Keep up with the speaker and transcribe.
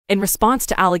In response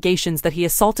to allegations that he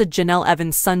assaulted Jenelle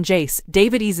Evans' son Jace,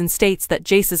 David Eason states that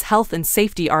Jace's health and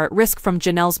safety are at risk from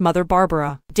Jenelle's mother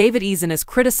Barbara. David Eason is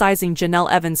criticizing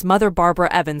Jenelle Evans' mother Barbara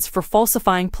Evans for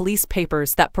falsifying police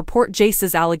papers that purport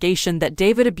Jace's allegation that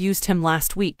David abused him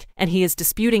last week, and he is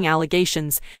disputing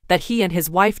allegations that he and his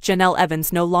wife Jenelle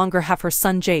Evans no longer have her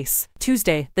son Jace.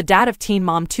 Tuesday, the dad of Teen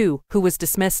Mom 2, who was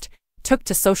dismissed, took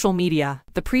to social media.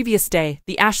 The previous day,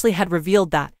 the Ashley had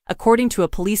revealed that, according to a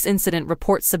police incident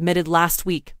report submitted last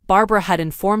week, Barbara had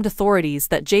informed authorities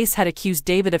that Jace had accused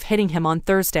David of hitting him on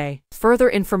Thursday. Further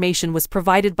information was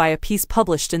provided by a piece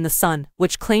published in The Sun,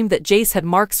 which claimed that Jace had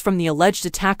marks from the alleged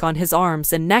attack on his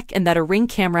arms and neck and that a Ring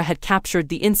camera had captured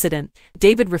the incident.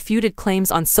 David refuted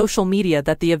claims on social media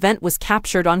that the event was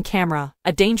captured on camera.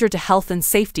 A danger to health and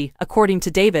safety, according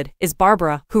to David, is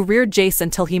Barbara, who reared Jace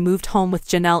until he moved home with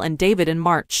Jenelle and David in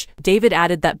March. David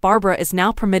added that Barbara is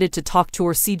now permitted to talk to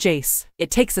or see Jace.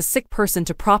 It takes a sick person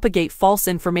to propagate false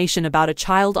information about a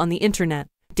child on the internet.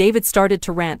 David started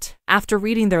to rant. After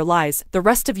reading their lies, the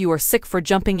rest of you are sick for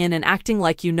jumping in and acting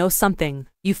like you know something.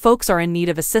 You folks are in need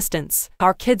of assistance.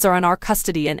 Our kids are in our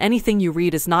custody and anything you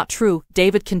read is not true,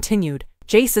 David continued.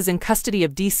 Jace is in custody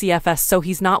of DCFS, so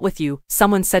he's not with you,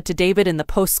 someone said to David in the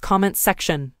post's comments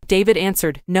section. David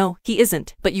answered, no, he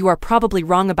isn't, but you are probably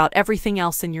wrong about everything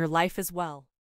else in your life as well.